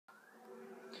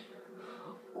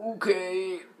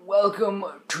Okay, welcome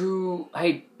to...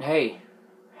 Hey,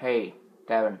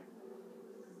 Devin.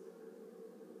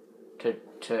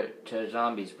 To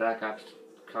zombies, Black Ops,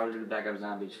 Call of Duty Black Ops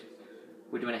Zombies.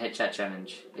 We're doing a headshot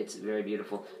challenge. It's very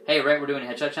beautiful. Hey, right, we're doing a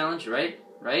headshot challenge, right?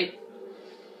 Right?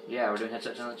 Yeah, we're doing a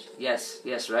headshot challenge.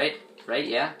 Yes, right? Right,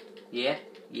 yeah? Yeah.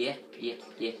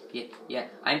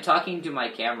 I'm talking to my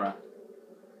camera.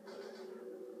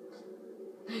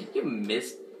 You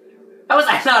missed. How was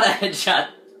that not a headshot?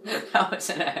 That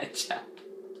wasn't a headshot.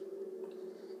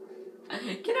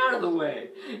 Get out of the way.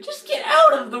 Just get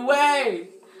out of the way.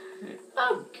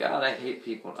 Oh God, I hate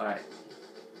people. Alright.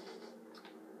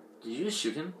 Did you just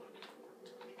shoot him?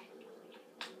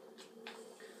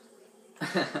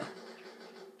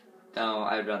 No,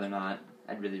 I'd rather not.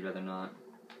 I'd really rather not.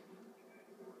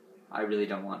 I really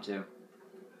don't want to.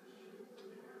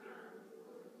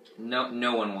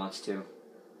 No one wants to.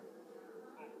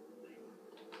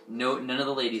 No, none of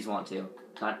the ladies want to.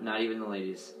 Not even the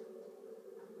ladies.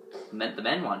 The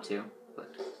men want to,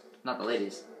 but not the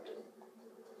ladies.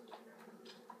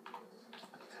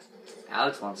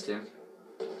 Alex wants to.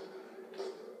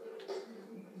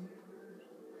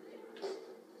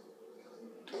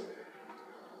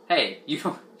 Hey, you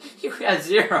got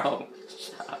 0.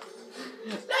 Shut up.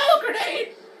 No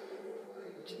grenade!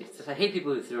 Jesus, I hate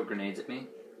people who throw grenades at me.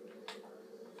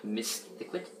 Miss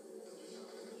Thicklet?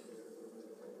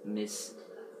 Miss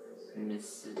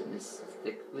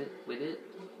Thicklet with it?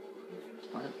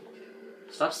 What?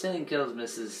 Stop stealing kills,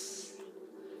 Mrs.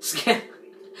 Skill.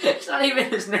 It's not even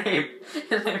his name.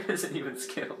 His name isn't even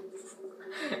Skills.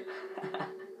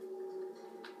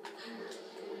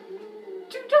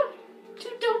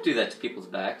 Don't do that to people's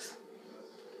backs.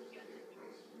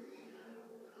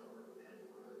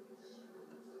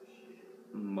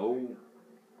 Mow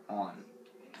on.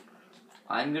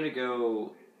 I'm gonna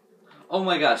go. Oh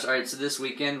my gosh! All right, so this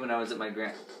weekend when I was at my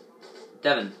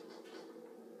Devin.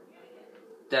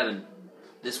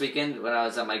 This weekend when I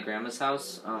was at my grandma's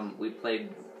house, we played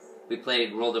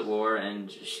World at War,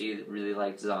 and she really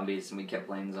liked zombies, and we kept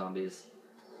playing zombies.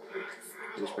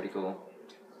 It was pretty cool.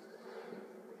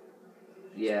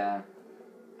 Yeah,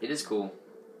 it is cool.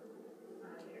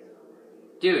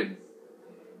 Dude,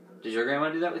 did your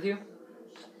grandma do that with you?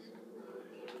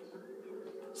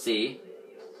 See?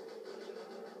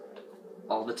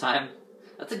 All the time?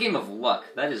 That's a game of luck.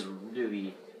 That is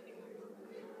really...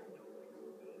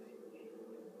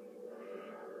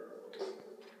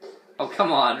 Oh,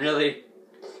 come on, really?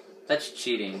 That's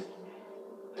cheating.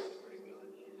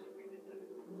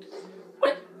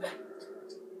 What?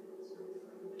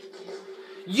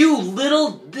 You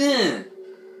little...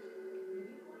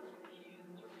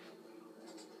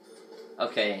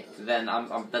 Okay, then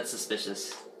that's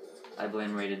suspicious. I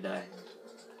blame Ray to die.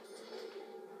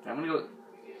 I'm gonna go...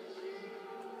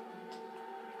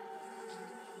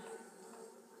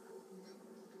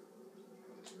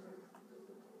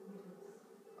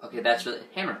 Okay, that's really...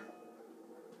 Hammer.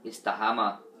 It's the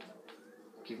hammer.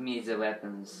 Give me the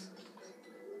weapons.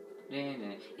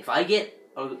 If I get...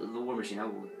 Oh, the war machine, I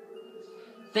will...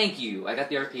 Thank you! I got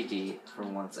the RPG for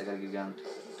once. I got a good gun.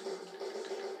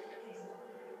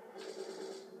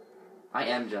 I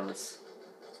am jealous.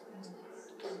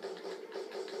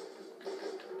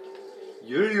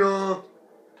 Yeah!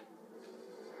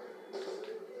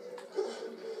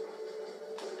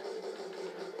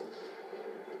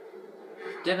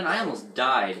 Devin, I almost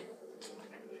died.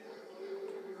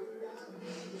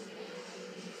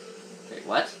 Wait,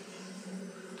 what?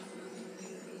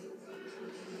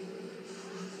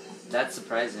 That's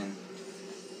surprising.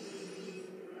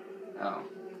 Oh.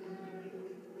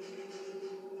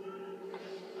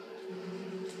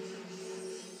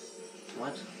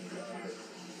 What?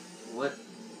 What?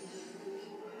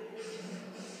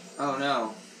 Oh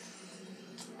no.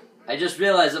 I just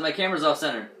realized that my camera's off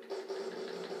center.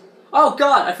 Oh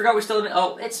God! I forgot we're still in.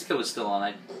 Oh, it was still on.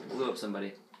 I blew up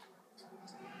somebody.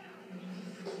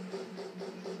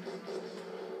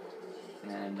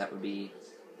 And that would be.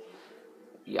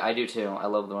 Yeah, I do too. I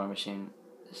love the war machine.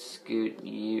 Scoot,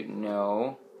 you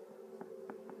no.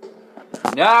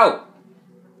 No!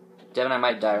 Devin, I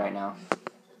might die right now.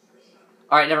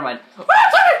 Alright, never mind.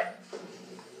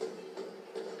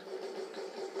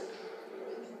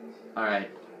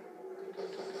 Alright.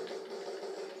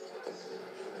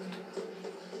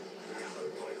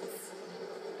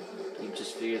 You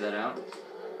just figured that out?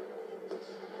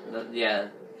 Yeah.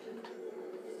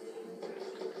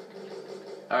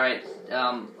 Alright,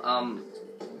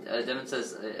 Devin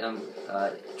says,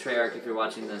 Treyarch, if you're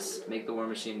watching this, make the war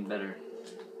machine better.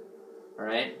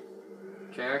 Alright?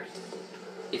 Treyarch?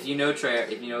 If you know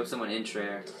Treyarch, if you know someone in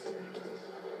Treyarch,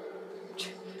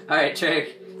 Alright,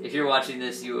 Trey, if you're watching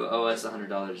this, you owe us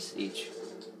 $100 each.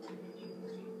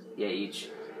 Yeah, each.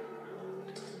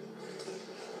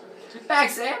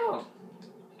 Max ammo!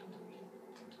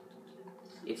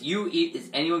 If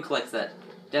anyone collects that.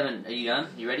 Devin, are you done?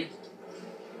 You ready?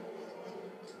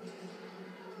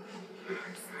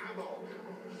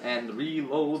 And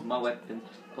reload my weapon.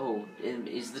 Oh,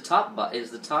 is the top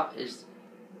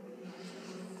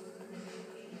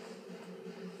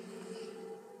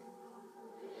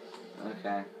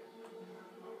Okay.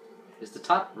 Is the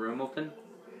top room open?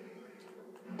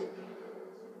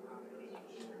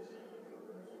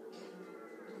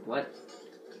 What?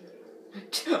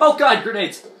 Oh god,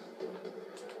 grenades!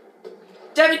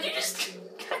 Damn it, you just...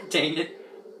 God dang it.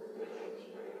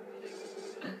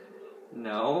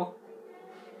 No.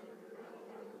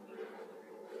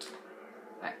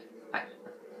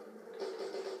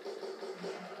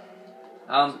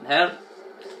 Help.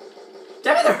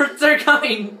 Damn it, they're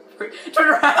coming! Turn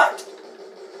around!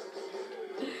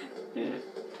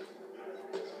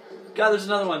 God, there's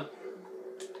another one.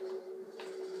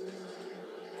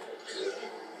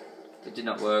 It did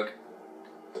not work.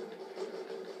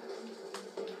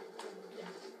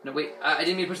 No, wait, I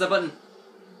didn't mean to push that button.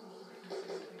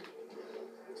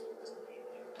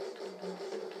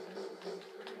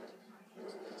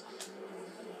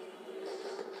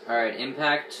 Alright,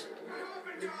 impact.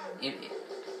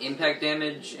 Impact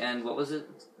damage, and what was it?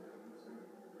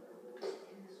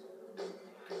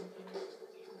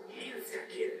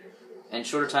 And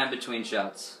shorter time between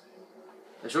shots.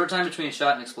 A shorter time between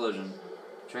shot and explosion.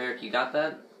 Treyarch, you got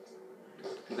that?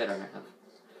 You better have.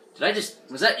 Did I just...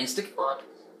 Was that insta-kill?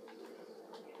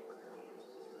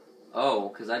 Oh,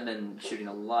 because I've been shooting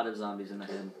a lot of zombies in the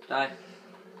head. Die.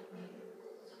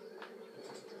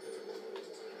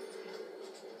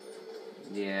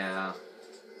 Yeah.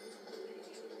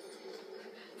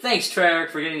 Thanks,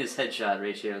 Treyarch, for getting this headshot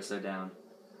ratio so down.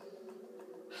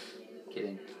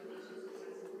 Kidding.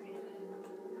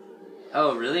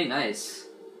 Oh, really? Nice.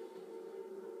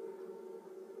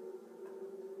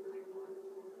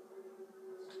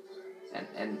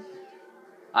 And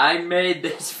I made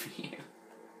this for you.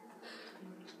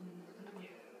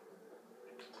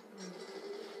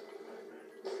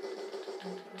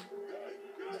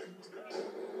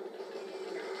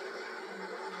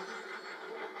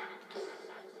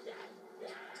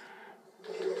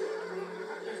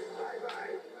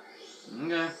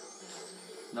 Okay.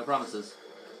 No promises.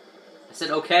 I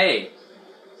said okay.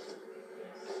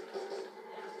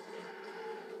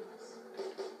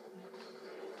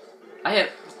 I have...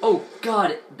 Oh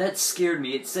god, that scared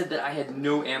me. It said that I had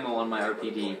no ammo on my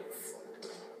RPD.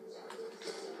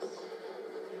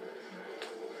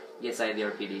 Yes, I have the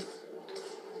RPD.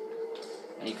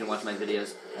 And you can watch my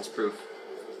videos as proof.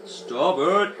 Stop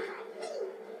it!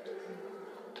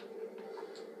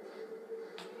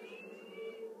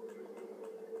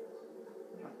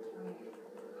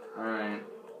 Alright.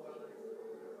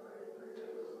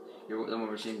 Your thermal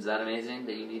machine's that amazing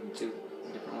that you need two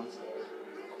different ones?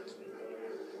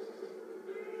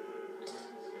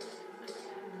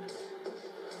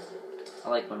 I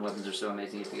like when weapons are so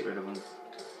amazing you have to get rid of them.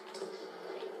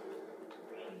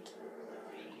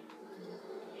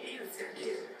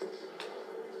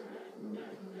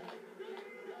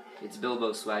 It's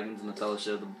Bilbo, Swaggins, and the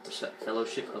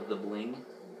Fellowship of the Bling.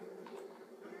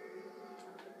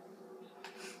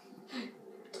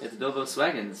 It's Bilbo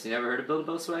Swaggins. You never heard of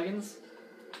Bilbo Swaggins?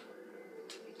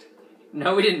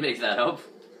 No, we didn't make that up.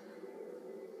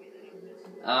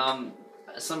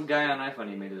 Some guy on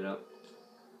iPhone made it up.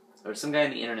 Or some guy on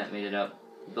the internet made it up.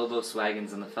 Bilbo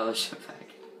Swaggins and the Fellowship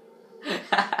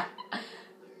Pack.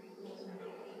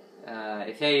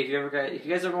 If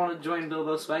you guys ever want to join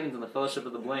Bilbo Swaggins and the Fellowship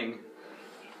of the Bling.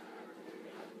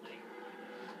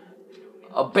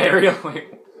 A burial...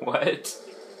 Wait, what?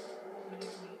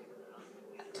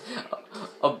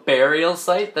 A burial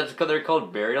site? That's because they're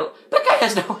called burial... That guy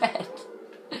has no head!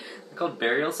 They're called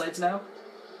burial sites now?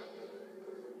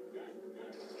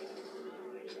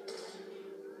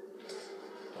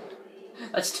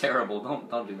 That's terrible.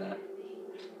 Don't do that.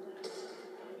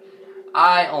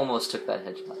 I almost took that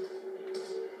headshot.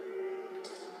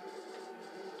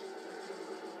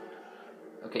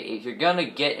 Okay, if you're gonna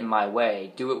get in my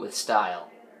way, do it with style.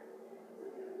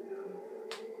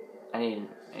 I need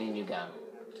a new gun.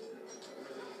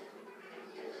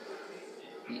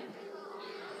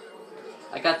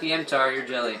 I got the MTAR, you're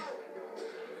jelly.